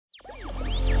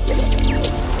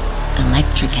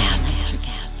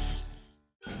Electricast.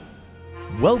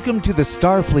 Welcome to the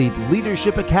Starfleet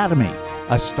Leadership Academy,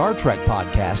 a Star Trek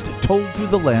podcast told through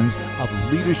the lens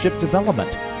of leadership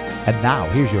development. And now,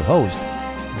 here's your host,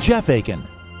 Jeff Aiken.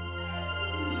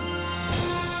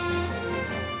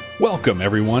 Welcome,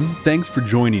 everyone. Thanks for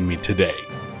joining me today.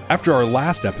 After our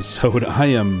last episode, I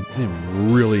am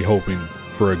really hoping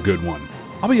for a good one.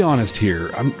 I'll be honest here,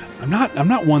 I'm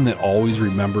not one that always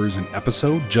remembers an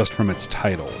episode just from its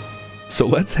title. So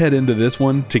let's head into this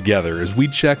one together as we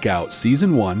check out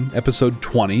Season 1, Episode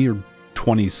 20 or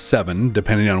 27,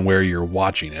 depending on where you're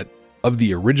watching it, of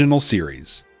the original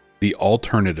series, The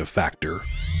Alternative Factor.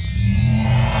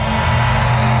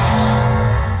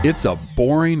 It's a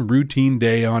boring, routine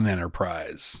day on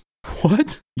Enterprise.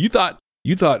 What? You thought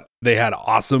they had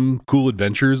awesome, cool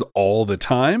adventures all the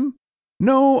time?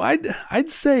 No, I'd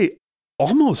say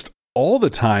almost all the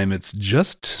time it's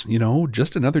just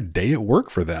another day at work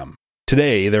for them.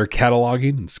 Today, they're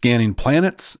cataloging and scanning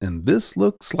planets, and this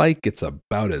looks like it's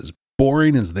about as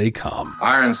boring as they come.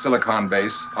 Iron silicon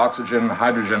base, oxygen,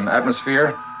 hydrogen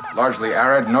atmosphere, largely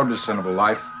arid, no discernible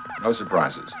life, no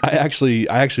surprises. I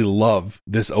actually love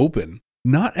this open.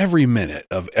 Not every minute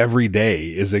of every day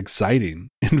is exciting.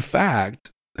 In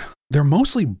fact, they're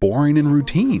mostly boring and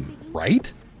routine,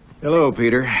 right? Hello,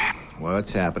 Peter.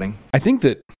 What's happening? I think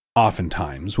that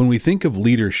oftentimes when we think of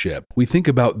leadership, we think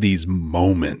about these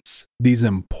moments, these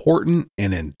important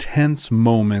and intense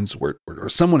moments where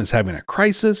someone is having a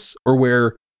crisis or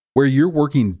where you're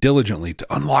working diligently to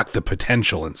unlock the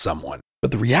potential in someone.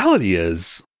 But the reality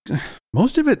is,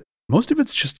 most of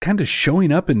it's just kind of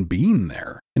showing up and being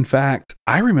there. In fact,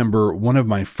 I remember one of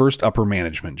my first upper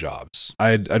management jobs.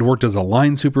 I'd worked as a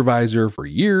line supervisor for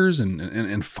years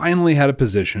and finally had a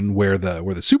position where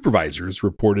the supervisors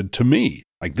reported to me.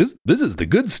 Like, this is the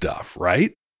good stuff,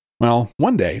 right? Well,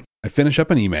 one day I finish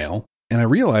up an email and I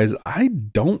realize I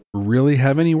don't really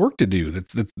have any work to do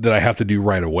that I have to do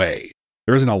right away.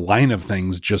 There isn't a line of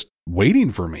things just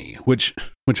waiting for me, which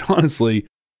honestly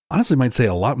might say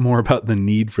a lot more about the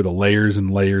need for the layers and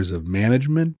layers of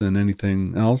management than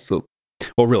anything else. So,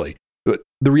 well, really,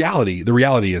 the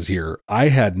reality is here. I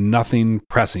had nothing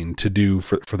pressing to do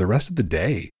for the rest of the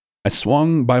day. I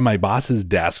swung by my boss's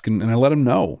desk and I let him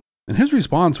know. And his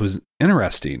response was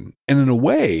interesting and in a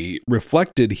way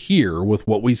reflected here with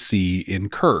what we see in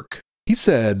Kirk. He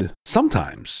said,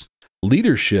 sometimes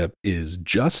leadership is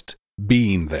just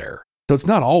being there. So it's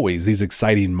not always these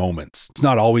exciting moments. It's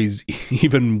not always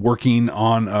even working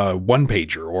on a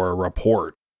one-pager or a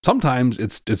report. Sometimes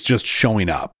it's just showing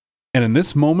up. And in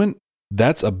this moment,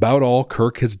 that's about all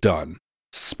Kirk has done.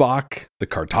 Spock, the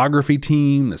cartography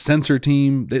team, the sensor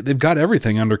team, they've got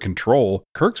everything under control.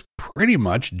 Kirk's pretty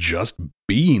much just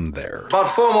being there.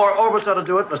 About 4 more orbits ought to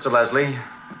do it, Mr. Leslie.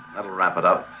 That'll wrap it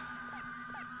up.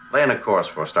 Lay in a course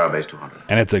for Starbase 200.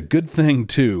 And it's a good thing,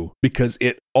 too, because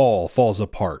it all falls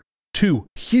apart. 2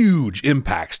 huge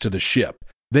impacts to the ship.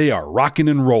 They are rocking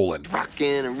and rolling.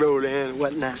 Rocking and rolling,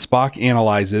 whatnot. Spock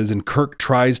analyzes and Kirk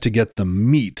tries to get the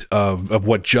meat of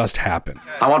what just happened.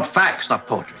 I want facts, not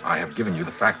poetry. I have given you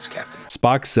the facts, Captain.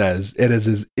 Spock says it is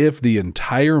as if the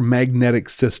entire magnetic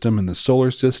system in the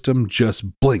solar system just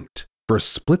blinked. For a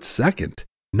split second,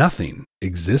 nothing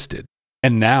existed.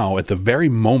 And now, at the very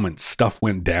moment stuff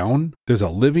went down, there's a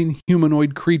living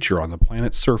humanoid creature on the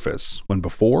planet's surface, when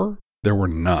before, there were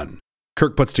none.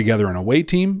 Kirk puts together an away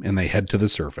team and they head to the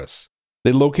surface.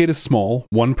 They locate a small,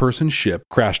 one-person ship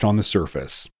crashed on the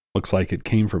surface. Looks like it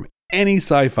came from any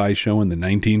sci-fi show in the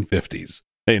 1950s.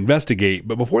 They investigate,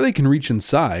 but before they can reach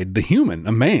inside, the human,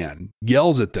 a man,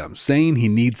 yells at them, saying he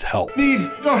needs help. Need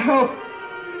your help.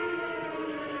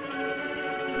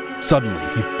 Suddenly,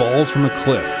 he falls from a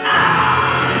cliff.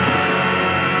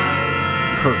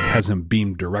 Kirk has him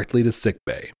beamed directly to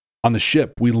sickbay. On the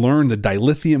ship, we learn the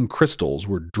dilithium crystals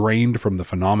were drained from the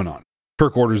phenomenon.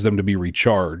 Kirk orders them to be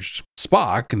recharged.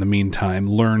 Spock, in the meantime,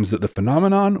 learns that the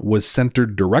phenomenon was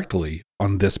centered directly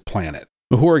on this planet.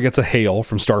 Uhura gets a hail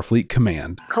from Starfleet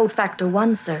Command. Code Factor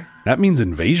 1, sir. That means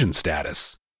invasion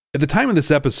status. At the time of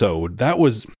this episode, that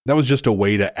was just a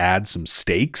way to add some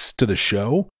stakes to the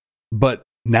show. But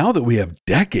now that we have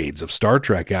decades of Star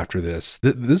Trek after this,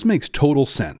 this makes total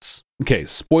sense. Okay,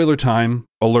 spoiler time,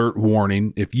 alert,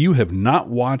 warning. If you have not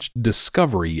watched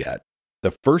Discovery yet,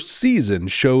 the first season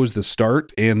shows the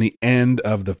start and the end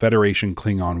of the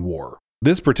Federation-Klingon War.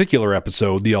 This particular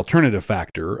episode, The Alternative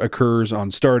Factor, occurs on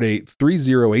Stardate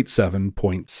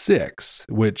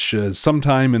 3087.6, which is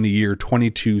sometime in the year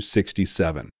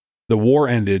 2267. The war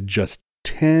ended just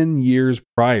 10 years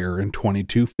prior in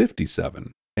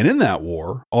 2257. And in that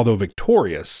war, although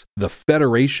victorious, the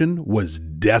Federation was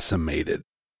decimated.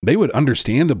 They would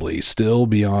understandably still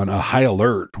be on a high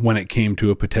alert when it came to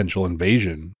a potential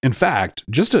invasion. In fact,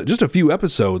 just a few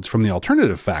episodes from the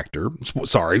alternative factor,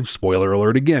 spoiler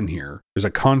alert again here, there's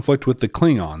a conflict with the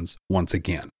Klingons once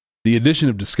again. The addition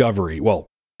of Discovery,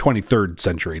 23rd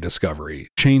century Discovery,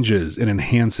 changes and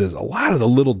enhances a lot of the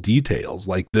little details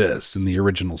like this in the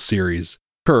original series.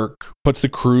 Kirk puts the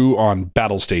crew on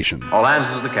battle stations. All hands,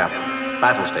 this is the captain.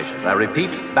 Battle stations. I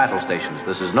repeat, battle stations.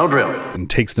 This is no drill. And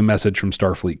takes the message from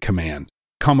Starfleet Command.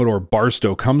 Commodore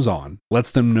Barstow comes on,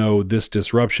 lets them know this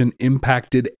disruption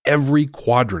impacted every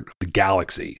quadrant of the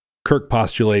galaxy. Kirk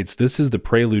postulates this is the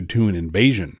prelude to an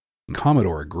invasion, and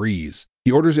Commodore agrees. He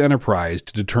orders Enterprise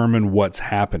to determine what's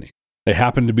happening. They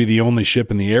happen to be the only ship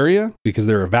in the area because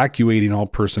they're evacuating all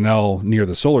personnel near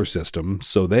the solar system,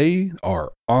 so they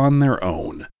are on their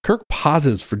own. Kirk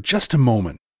pauses for just a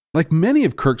moment. Like many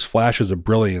of Kirk's flashes of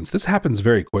brilliance, this happens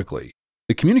very quickly.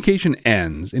 The communication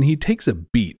ends and he takes a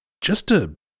beat just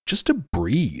to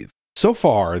breathe. So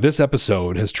far, this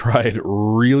episode has tried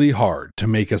really hard to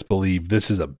make us believe this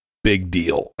is a big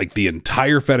deal. Like the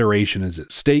entire Federation is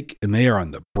at stake and they are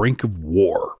on the brink of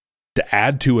war. To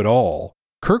add to it all,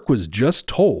 Kirk was just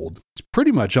told he's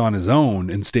pretty much on his own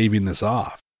in staving this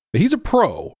off. But he's a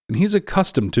pro, and he's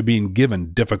accustomed to being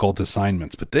given difficult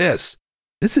assignments. But this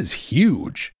is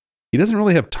huge. He doesn't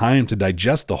really have time to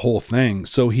digest the whole thing,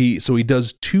 so he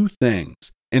does two things.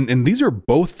 And these are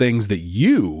both things that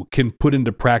you can put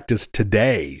into practice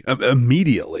today,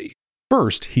 immediately.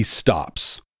 First, he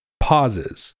stops,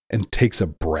 pauses, and takes a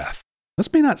breath.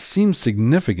 This may not seem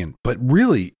significant, but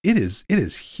really, it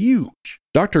is huge.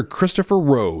 Dr. Christopher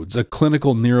Rhodes, a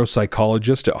clinical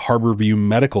neuropsychologist at Harborview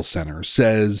Medical Center,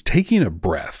 says taking a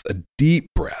breath, a deep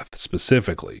breath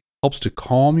specifically, helps to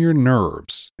calm your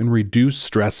nerves and reduce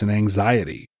stress and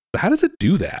anxiety. But how does it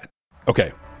do that?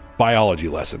 Okay, biology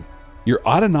lesson. Your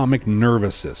autonomic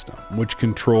nervous system, which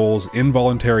controls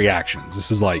involuntary actions,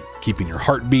 this is like keeping your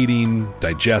heart beating,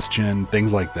 digestion,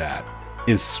 things like that,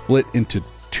 is split into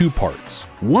two parts.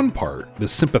 One part, the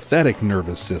sympathetic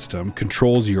nervous system,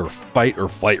 controls your fight or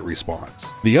flight response.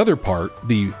 The other part,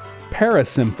 the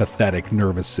parasympathetic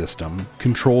nervous system,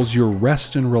 controls your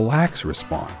rest and relax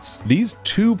response. These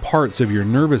two parts of your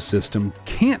nervous system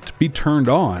can't be turned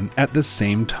on at the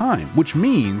same time, which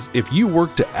means if you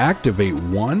work to activate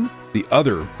one, the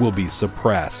other will be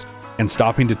suppressed. And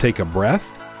stopping to take a breath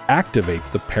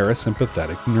activates the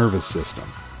parasympathetic nervous system.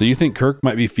 Do you think Kirk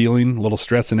might be feeling a little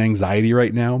stress and anxiety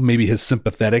right now? Maybe his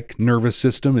sympathetic nervous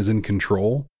system is in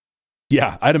control?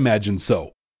 Yeah, I'd imagine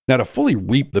so. Now, to fully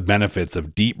reap the benefits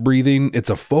of deep breathing,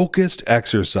 it's a focused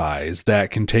exercise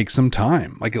that can take some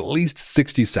time, like at least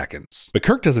 60 seconds. But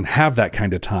Kirk doesn't have that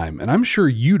kind of time, and I'm sure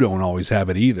you don't always have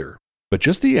it either. But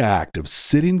just the act of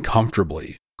sitting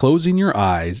comfortably, closing your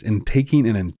eyes, and taking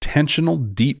an intentional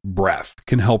deep breath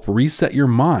can help reset your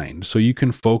mind so you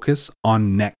can focus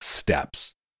on next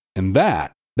steps. And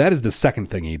that is the second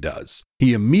thing he does.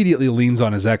 He immediately leans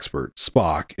on his expert,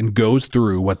 Spock, and goes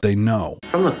through what they know.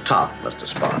 From the top, Mr.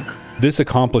 Spock. This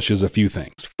accomplishes a few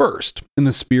things. First, in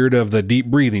the spirit of the deep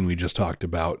breathing we just talked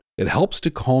about, it helps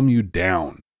to calm you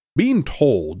down. Being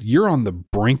told you're on the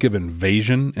brink of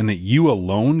invasion and that you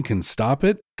alone can stop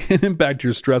it can impact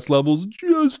your stress levels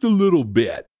just a little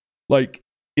bit, like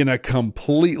in a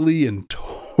completely and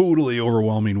totally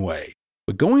overwhelming way.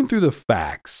 But going through the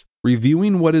facts,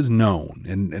 reviewing what is known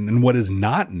and what is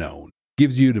not known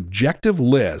gives you an objective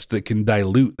list that can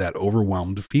dilute that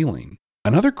overwhelmed feeling.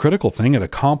 Another critical thing it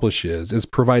accomplishes is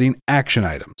providing action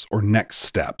items or next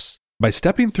steps. By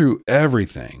stepping through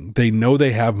everything, they know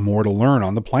they have more to learn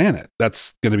on the planet.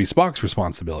 That's going to be Spock's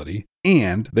responsibility.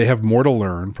 And they have more to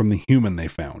learn from the human they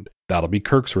found. That'll be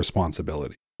Kirk's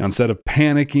responsibility. Now, instead of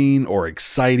panicking or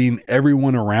exciting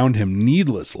everyone around him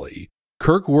needlessly,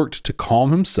 Kirk worked to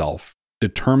calm himself,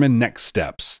 determine next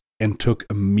steps, and took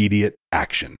immediate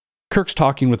action. Kirk's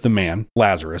talking with the man,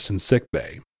 Lazarus, in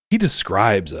sickbay. He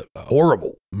describes a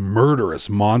horrible, murderous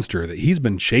monster that he's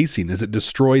been chasing as it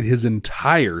destroyed his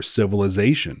entire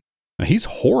civilization. Now, he's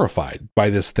horrified by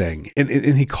this thing, and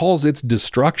he calls its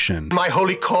destruction my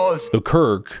holy cause. So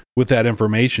Kirk, with that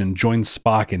information, joins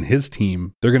Spock and his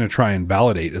team. They're going to try and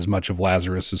validate as much of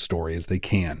Lazarus' story as they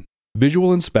can.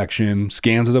 Visual inspection,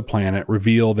 scans of the planet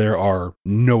reveal there are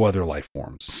no other life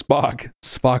forms.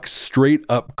 Spock straight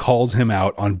up calls him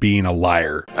out on being a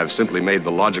liar. I've simply made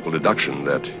the logical deduction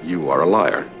that you are a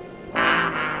liar.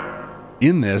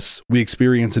 In this, we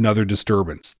experience another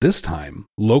disturbance, this time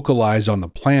localized on the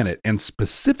planet and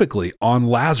specifically on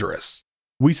Lazarus.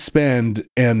 We spend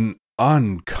an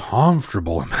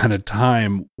uncomfortable amount of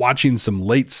time watching some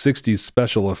late 60s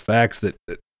special effects that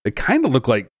kind of look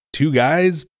like two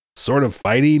guys sort of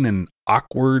fighting in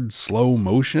awkward slow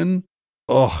motion.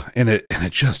 Oh, and it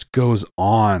just goes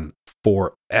on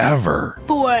forever.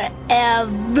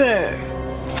 Forever.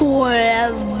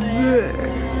 Forever.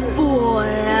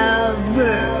 Forever.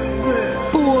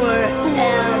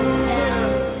 Forever.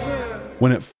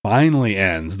 When it finally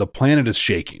ends, the planet is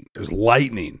shaking. There's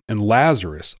lightning, and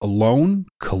Lazarus, alone,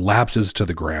 collapses to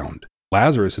the ground.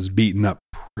 Lazarus is beaten up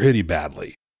pretty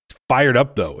badly. He's fired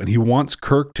up, though, and he wants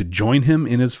Kirk to join him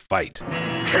in his fight. Kill!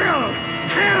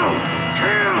 Kill!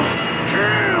 Kill!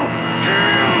 Kill!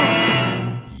 Kill!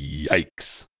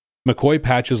 Yikes. McCoy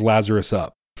patches Lazarus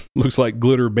up. Looks like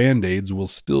glitter band-aids will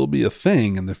still be a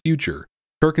thing in the future.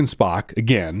 Kirk and Spock,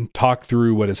 again, talk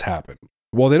through what has happened.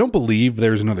 While they don't believe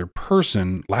there's another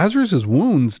person, Lazarus's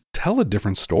wounds tell a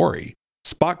different story.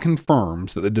 Spock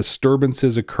confirms that the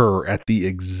disturbances occur at the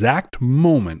exact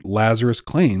moment Lazarus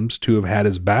claims to have had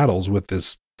his battles with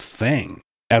this thing.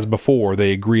 As before,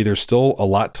 they agree there's still a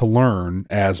lot to learn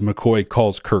as McCoy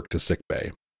calls Kirk to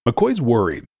sickbay. McCoy's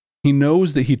worried. He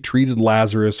knows that he treated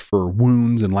Lazarus for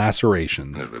wounds and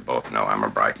lacerations. As we both know, I'm a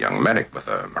bright young medic with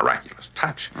a miraculous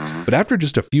touch. But after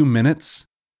just a few minutes,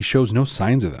 he shows no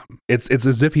signs of them. It's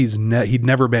as if he'd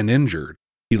never been injured.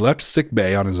 He left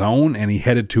sickbay on his own and he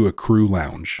headed to a crew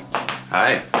lounge.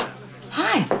 Hi.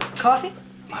 Hi. Coffee?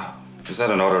 Is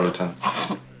that an order, Lieutenant?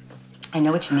 I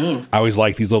know what you mean. I always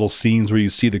like these little scenes where you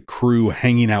see the crew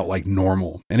hanging out like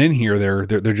normal. And in here,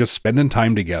 they're just spending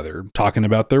time together, talking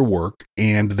about their work,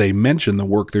 and they mention the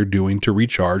work they're doing to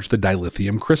recharge the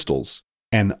dilithium crystals.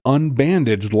 An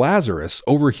unbandaged Lazarus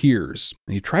overhears,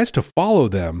 and he tries to follow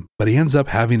them, but he ends up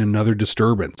having another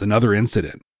disturbance, another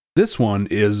incident. This one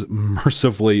is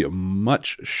mercifully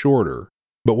much shorter,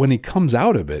 but when he comes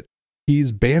out of it,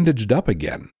 he's bandaged up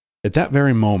again. At that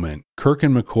very moment, Kirk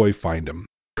and McCoy find him.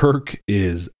 Kirk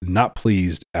is not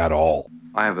pleased at all.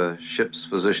 I have a ship's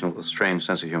physician with a strange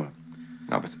sense of humor.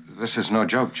 No, but this is no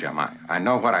joke, Jim. I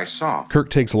know what I saw. Kirk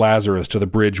takes Lazarus to the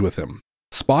bridge with him.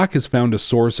 Spock has found a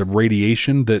source of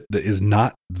radiation that is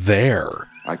not there.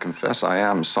 I confess I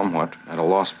am somewhat at a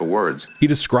loss for words. He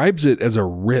describes it as a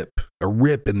rip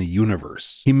in the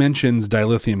universe. He mentions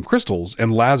dilithium crystals,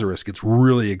 and Lazarus gets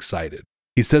really excited.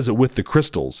 He says that with the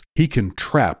crystals, he can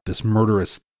trap this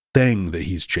murderous thing that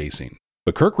he's chasing.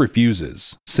 But Kirk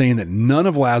refuses, saying that none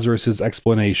of Lazarus's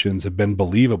explanations have been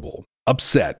believable.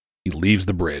 Upset, he leaves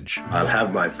the bridge. I'll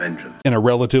have my vengeance. In a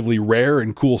relatively rare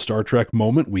and cool Star Trek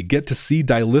moment, we get to see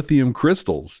dilithium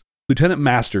crystals. Lieutenant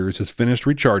Masters has finished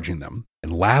recharging them,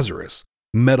 and Lazarus,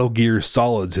 Metal Gear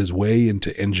Solids his way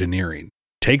into engineering,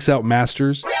 takes out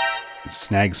Masters and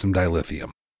snags some dilithium.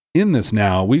 In this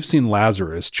now, we've seen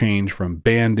Lazarus change from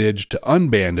bandaged to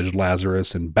unbandaged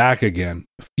Lazarus and back again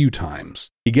a few times.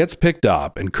 He gets picked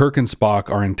up, and Kirk and Spock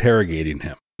are interrogating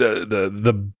him.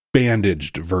 The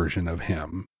bandaged version of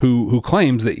him, who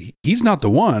claims that he's not the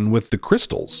one with the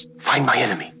crystals. Find my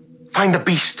enemy. Find the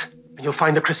beast, and you'll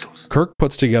find the crystals. Kirk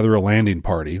puts together a landing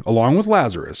party, along with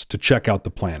Lazarus, to check out the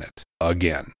planet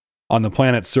again. On the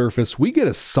planet's surface, we get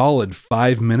a solid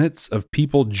 5 minutes of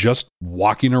people just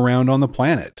walking around on the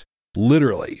planet.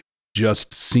 Literally,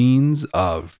 just scenes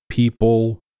of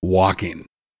people walking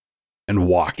and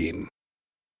walking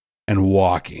and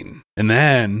walking. And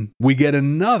then we get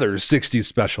another 60s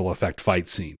special effect fight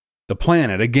scene. The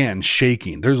planet, again,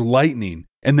 shaking. There's lightning.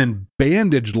 And then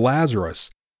bandaged Lazarus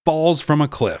falls from a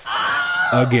cliff.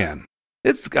 Again.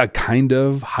 It's a kind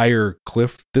of higher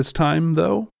cliff this time,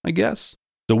 though, I guess.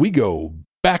 So we go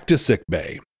back to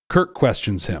sickbay. Kirk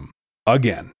questions him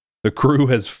again. The crew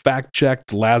has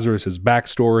fact-checked Lazarus's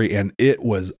backstory, and it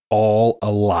was all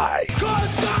a lie.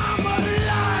 'Cause I'm a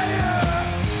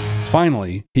liar!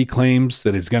 Finally, he claims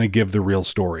that he's going to give the real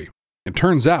story. It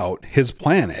turns out his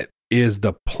planet is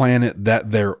the planet that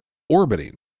they're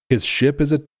orbiting. His ship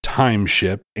is a time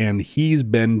ship, and he's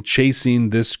been chasing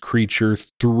this creature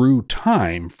through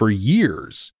time for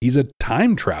years. He's a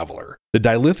time traveler. The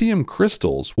dilithium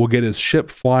crystals will get his ship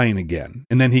flying again,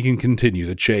 and then he can continue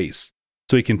the chase.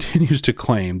 So he continues to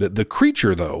claim that the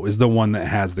creature, though, is the one that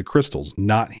has the crystals,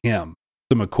 not him.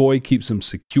 So McCoy keeps him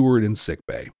secured in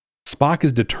sickbay. Spock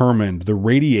is determined the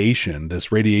radiation,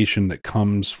 this radiation that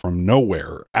comes from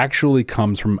nowhere, actually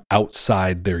comes from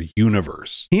outside their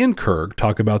universe. He and Kirk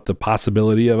talk about the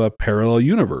possibility of a parallel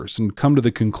universe and come to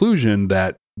the conclusion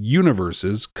that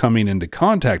universes coming into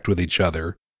contact with each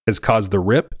other has caused the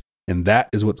rip, and that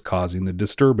is what's causing the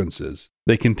disturbances.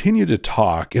 They continue to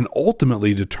talk and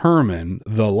ultimately determine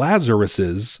the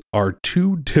Lazaruses are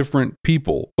two different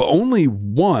people, but only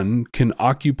one can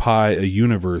occupy a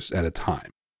universe at a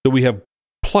time. So we have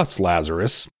plus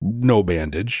Lazarus, no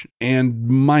bandage, and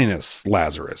minus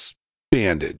Lazarus,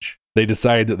 bandage. They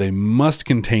decide that they must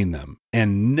contain them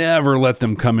and never let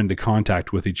them come into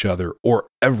contact with each other, or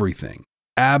everything,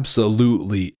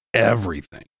 absolutely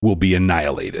everything, will be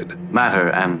annihilated. Matter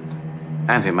and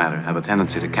antimatter have a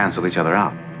tendency to cancel each other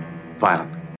out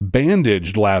violently.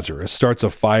 Bandaged Lazarus starts a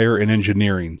fire in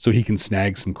engineering so he can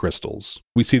snag some crystals.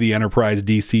 We see the Enterprise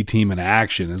DC team in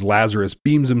action as Lazarus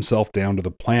beams himself down to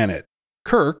the planet.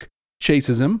 Kirk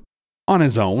chases him on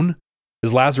his own.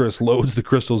 As Lazarus loads the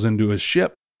crystals into his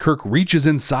ship, Kirk reaches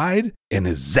inside and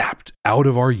is zapped out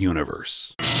of our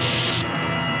universe.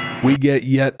 We get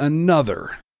yet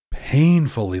another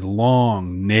painfully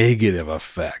long negative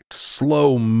effect,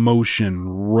 slow motion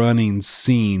running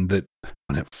scene that,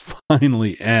 when it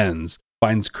finally ends,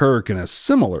 finds Kirk in a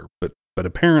similar but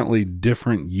apparently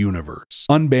different universe.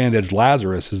 Unbandaged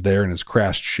Lazarus is there in his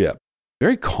crashed ship.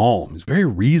 Very calm, he's very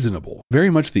reasonable, very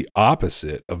much the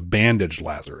opposite of bandaged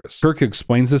Lazarus. Kirk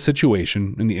explains the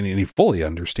situation, and he fully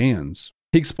understands.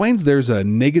 He explains there's a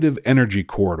negative energy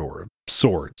corridor of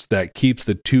sorts that keeps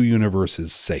the two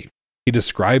universes safe. He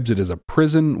describes it as a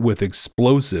prison with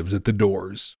explosives at the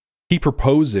doors. He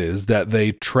proposes that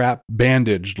they trap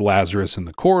bandaged Lazarus in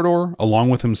the corridor, along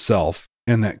with himself,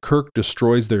 and that Kirk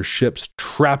destroys their ships,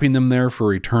 trapping them there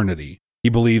for eternity. He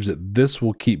believes that this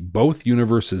will keep both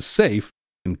universes safe,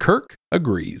 and Kirk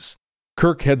agrees.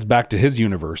 Kirk heads back to his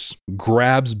universe,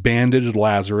 grabs bandaged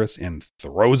Lazarus, and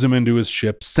throws him into his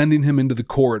ship, sending him into the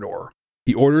corridor.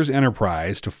 He orders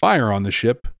Enterprise to fire on the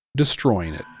ship,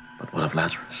 destroying it. But what of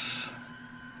Lazarus?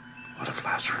 What of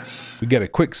Lazarus? We get a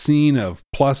quick scene of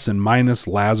plus and minus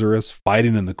Lazarus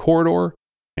fighting in the corridor,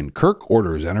 and Kirk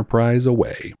orders Enterprise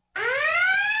away.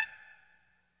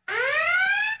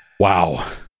 Wow.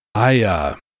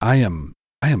 I'm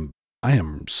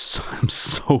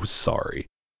so sorry.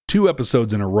 2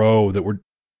 episodes in a row that were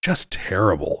just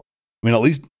terrible. I mean, at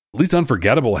least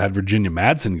Unforgettable had Virginia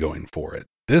Madsen going for it.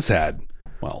 This had,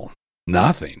 well,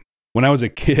 nothing. When I was a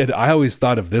kid, I always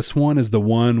thought of this one as the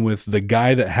one with the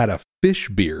guy that had a fish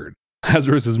beard.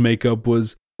 Lazarus's makeup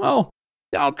was, well,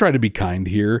 I'll try to be kind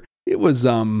here. It was,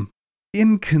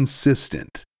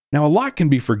 inconsistent. Now, a lot can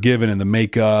be forgiven in the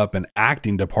makeup and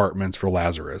acting departments for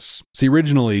Lazarus. See,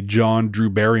 originally, John Drew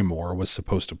Barrymore was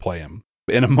supposed to play him.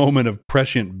 In a moment of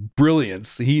prescient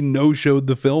brilliance, he no-showed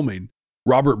the filming.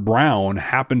 Robert Brown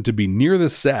happened to be near the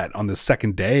set on the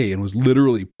second day and was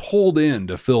literally pulled in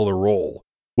to fill the role.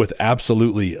 With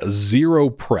absolutely zero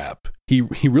prep, he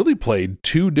really played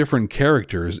 2 different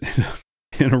characters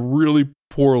in a really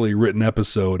poorly written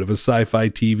episode of a sci-fi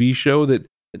TV show that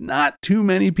not too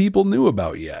many people knew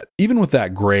about yet. Even with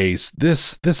that grace,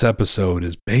 this episode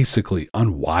is basically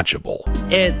unwatchable.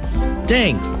 It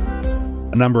stinks.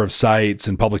 A number of sites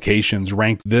and publications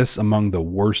ranked this among the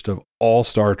worst of all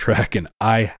Star Trek, and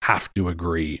I have to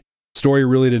agree. Story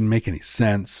really didn't make any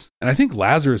sense. And I think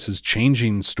Lazarus'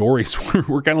 changing stories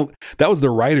were kind of, that was the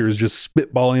writers just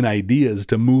spitballing ideas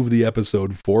to move the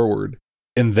episode forward.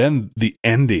 And then the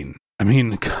ending. I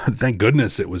mean, God, thank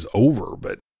goodness it was over,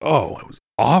 but oh, it was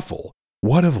awful.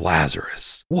 What of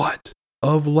Lazarus? What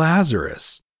of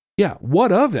Lazarus? Yeah,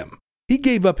 what of him? He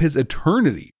gave up his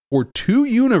eternity for 2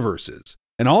 universes,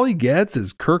 and all he gets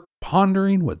is Kirk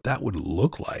pondering what that would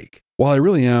look like. While I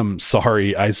really am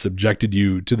sorry I subjected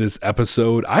you to this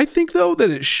episode, I think, though,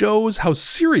 that it shows how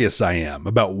serious I am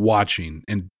about watching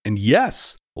and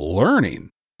yes, learning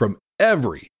from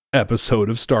every episode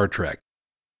of Star Trek.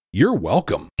 You're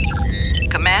welcome.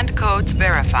 Command codes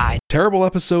verified. Terrible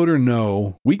episode or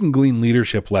no, we can glean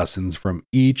leadership lessons from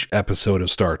each episode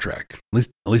of Star Trek. At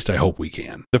least I hope we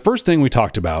can. The first thing we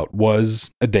talked about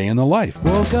was a day in the life.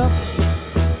 Woke up,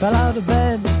 fell out of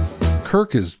bed.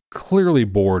 Kirk is clearly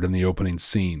bored in the opening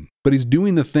scene, but he's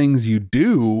doing the things you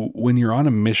do when you're on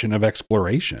a mission of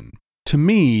exploration. To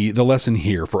me, the lesson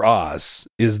here for us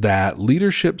is that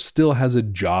leadership still has a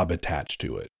job attached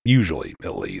to it, usually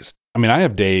at least. I mean, I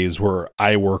have days where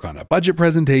I work on a budget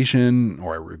presentation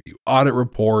or I review audit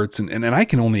reports, and I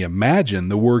can only imagine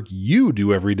the work you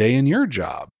do every day in your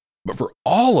job. But for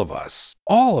all of us,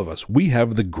 we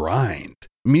have the grind.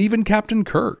 I mean, even Captain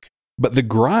Kirk. But the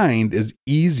grind is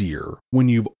easier when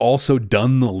you've also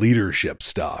done the leadership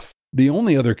stuff. The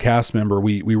only other cast member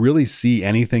we really see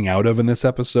anything out of in this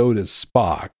episode is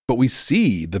Spock, but we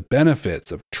see the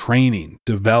benefits of training,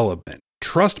 development,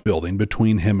 trust building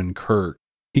between him and Kirk.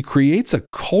 He creates a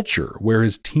culture where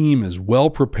his team is well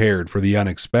prepared for the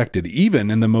unexpected,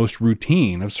 even in the most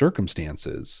routine of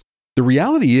circumstances. The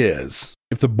reality is,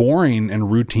 if the boring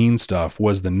and routine stuff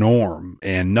was the norm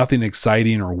and nothing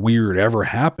exciting or weird ever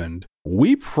happened,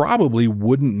 we probably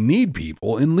wouldn't need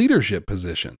people in leadership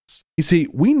positions. You see,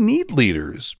 we need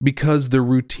leaders because the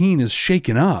routine is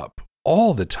shaken up.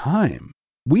 all the time.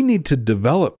 We need to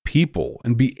develop people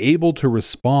and be able to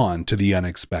respond to the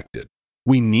unexpected.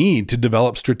 We need to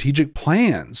develop strategic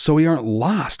plans so we aren't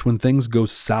lost when things go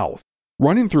south.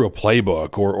 Running through a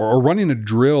playbook or running a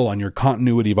drill on your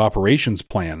continuity of operations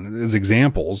plan as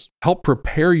examples help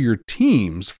prepare your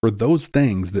teams for those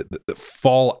things that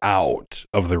fall out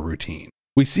of the routine.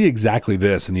 We see exactly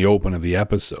this in the open of the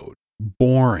episode.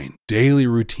 Boring, daily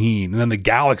routine, and then the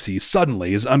galaxy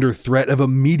suddenly is under threat of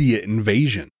immediate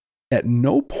invasion. At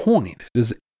no point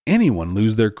does anyone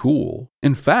lose their cool.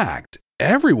 In fact,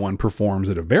 everyone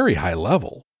performs at a very high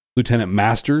level. Lieutenant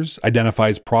Masters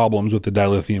identifies problems with the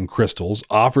dilithium crystals,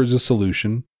 offers a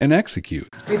solution, and executes.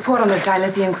 Report on the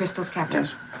dilithium crystals, Captain.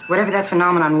 Yes. Whatever that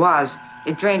phenomenon was,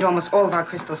 it drained almost all of our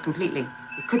crystals completely.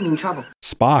 It could mean trouble.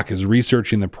 Spock is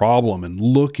researching the problem and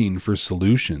looking for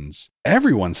solutions.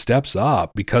 Everyone steps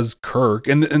up because Kirk,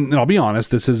 and I'll be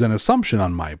honest, this is an assumption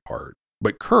on my part,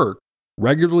 but Kirk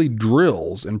regularly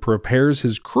drills and prepares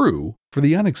his crew for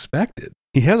the unexpected.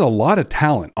 He has a lot of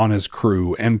talent on his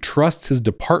crew and trusts his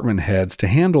department heads to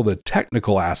handle the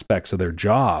technical aspects of their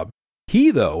job.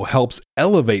 He, though, helps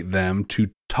elevate them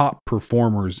to top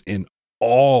performers in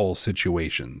all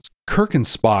situations. Kirk and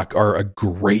Spock are a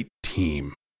great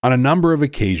team. On a number of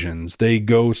occasions, they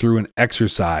go through an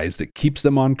exercise that keeps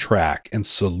them on track and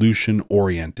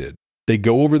solution-oriented. They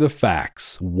go over the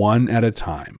facts one at a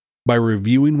time. By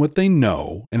reviewing what they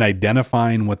know and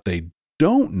identifying what they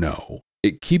don't know,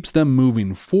 it keeps them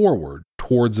moving forward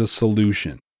towards a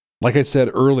solution. Like I said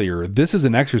earlier, this is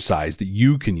an exercise that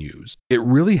you can use. It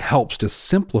really helps to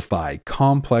simplify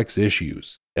complex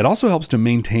issues. It also helps to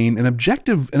maintain an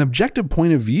objective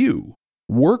point of view.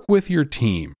 Work with your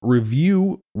team.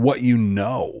 Review what you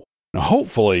know. Now,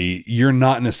 hopefully, you're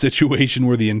not in a situation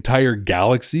where the entire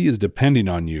galaxy is depending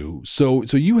on you. So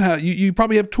you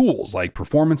probably have tools like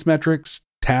performance metrics,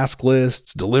 task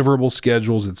lists, deliverable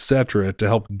schedules, etc. to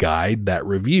help guide that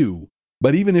review.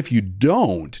 But even if you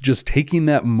don't, just taking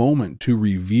that moment to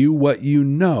review what you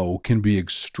know can be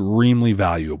extremely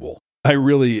valuable. I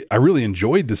really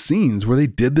enjoyed the scenes where they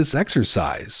did this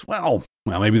exercise. Well,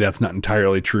 maybe that's not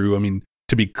entirely true. I mean,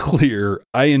 to be clear,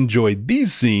 I enjoyed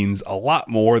these scenes a lot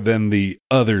more than the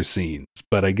other scenes,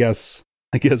 but I guess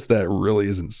that really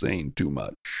isn't saying too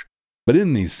much. But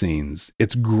in these scenes,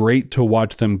 it's great to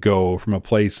watch them go from a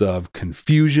place of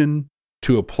confusion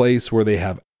to a place where they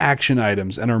have action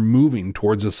items and are moving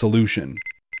towards a solution.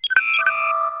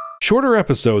 Shorter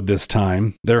episode this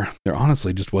time. There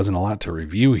honestly just wasn't a lot to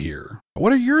review here.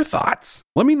 What are your thoughts?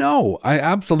 Let me know. I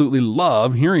absolutely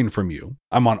love hearing from you.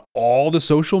 I'm on all the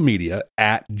social media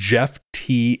at Jeff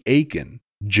T. Aiken.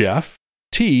 Jeff,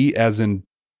 T as in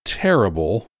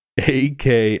terrible,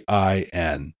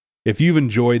 A-K-I-N. If you've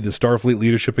enjoyed the Starfleet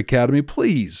Leadership Academy,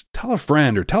 please tell a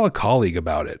friend or tell a colleague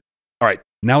about it. All right,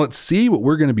 now let's see what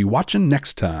we're going to be watching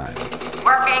next time.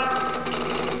 Working.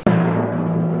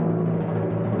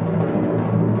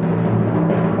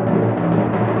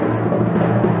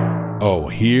 Oh,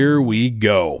 here we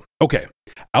go. Okay,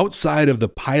 outside of the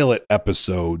pilot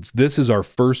episodes, this is our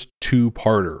first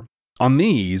two-parter. On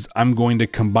these, I'm going to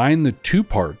combine the two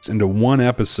parts into one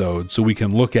episode so we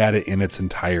can look at it in its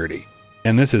entirety.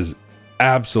 And this is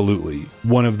absolutely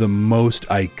one of the most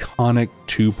iconic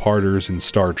two-parters in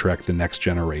Star Trek: The Next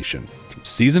Generation.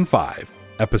 Season 5,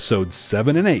 Episodes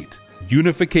 7 and 8,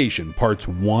 Unification Parts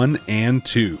 1 and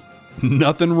 2.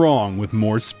 Nothing wrong with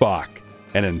more Spock.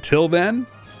 And until then,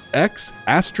 Ex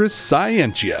Astra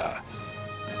Scientia.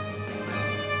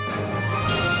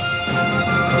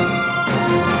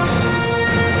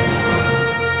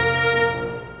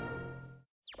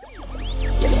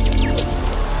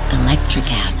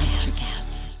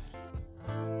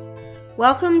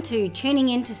 Welcome to Tuning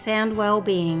Into Sound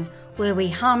Wellbeing, where we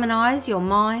harmonise your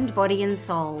mind, body and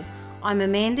soul. I'm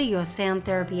Amanda, your sound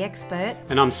therapy expert.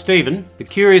 And I'm Stephen, the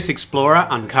curious explorer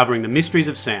uncovering the mysteries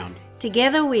of sound.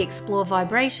 Together we explore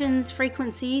vibrations,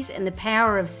 frequencies and the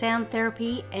power of sound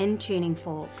therapy and tuning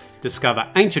forks. Discover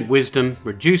ancient wisdom,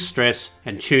 reduce stress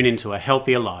and tune into a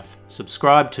healthier life.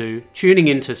 Subscribe to Tuning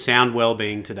Into Sound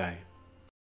Wellbeing today.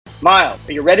 Miles,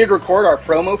 are you ready to record our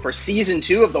promo for Season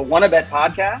 2 of the Wannabet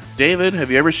podcast? David, have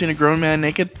you ever seen a grown man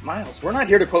naked? Miles, we're not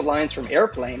here to quote lines from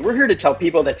Airplane. We're here to tell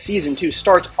people that Season 2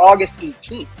 starts August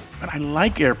 18th. But I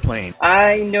like Airplane.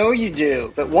 I know you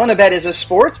do, but Wannabet is a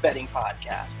sports betting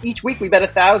podcast. Each week we bet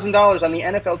 $1,000 on the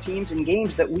NFL teams and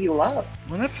games that we love.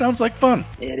 Well, that sounds like fun.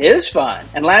 It is fun.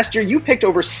 And last year you picked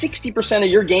over 60% of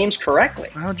your games correctly.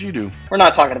 How'd you do? We're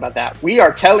not talking about that. We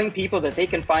are telling people that they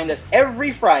can find us every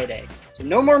Friday. So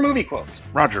no more movie quotes.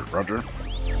 Roger.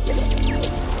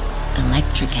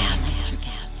 Electricast.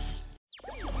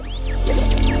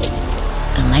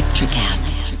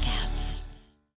 TetraCast.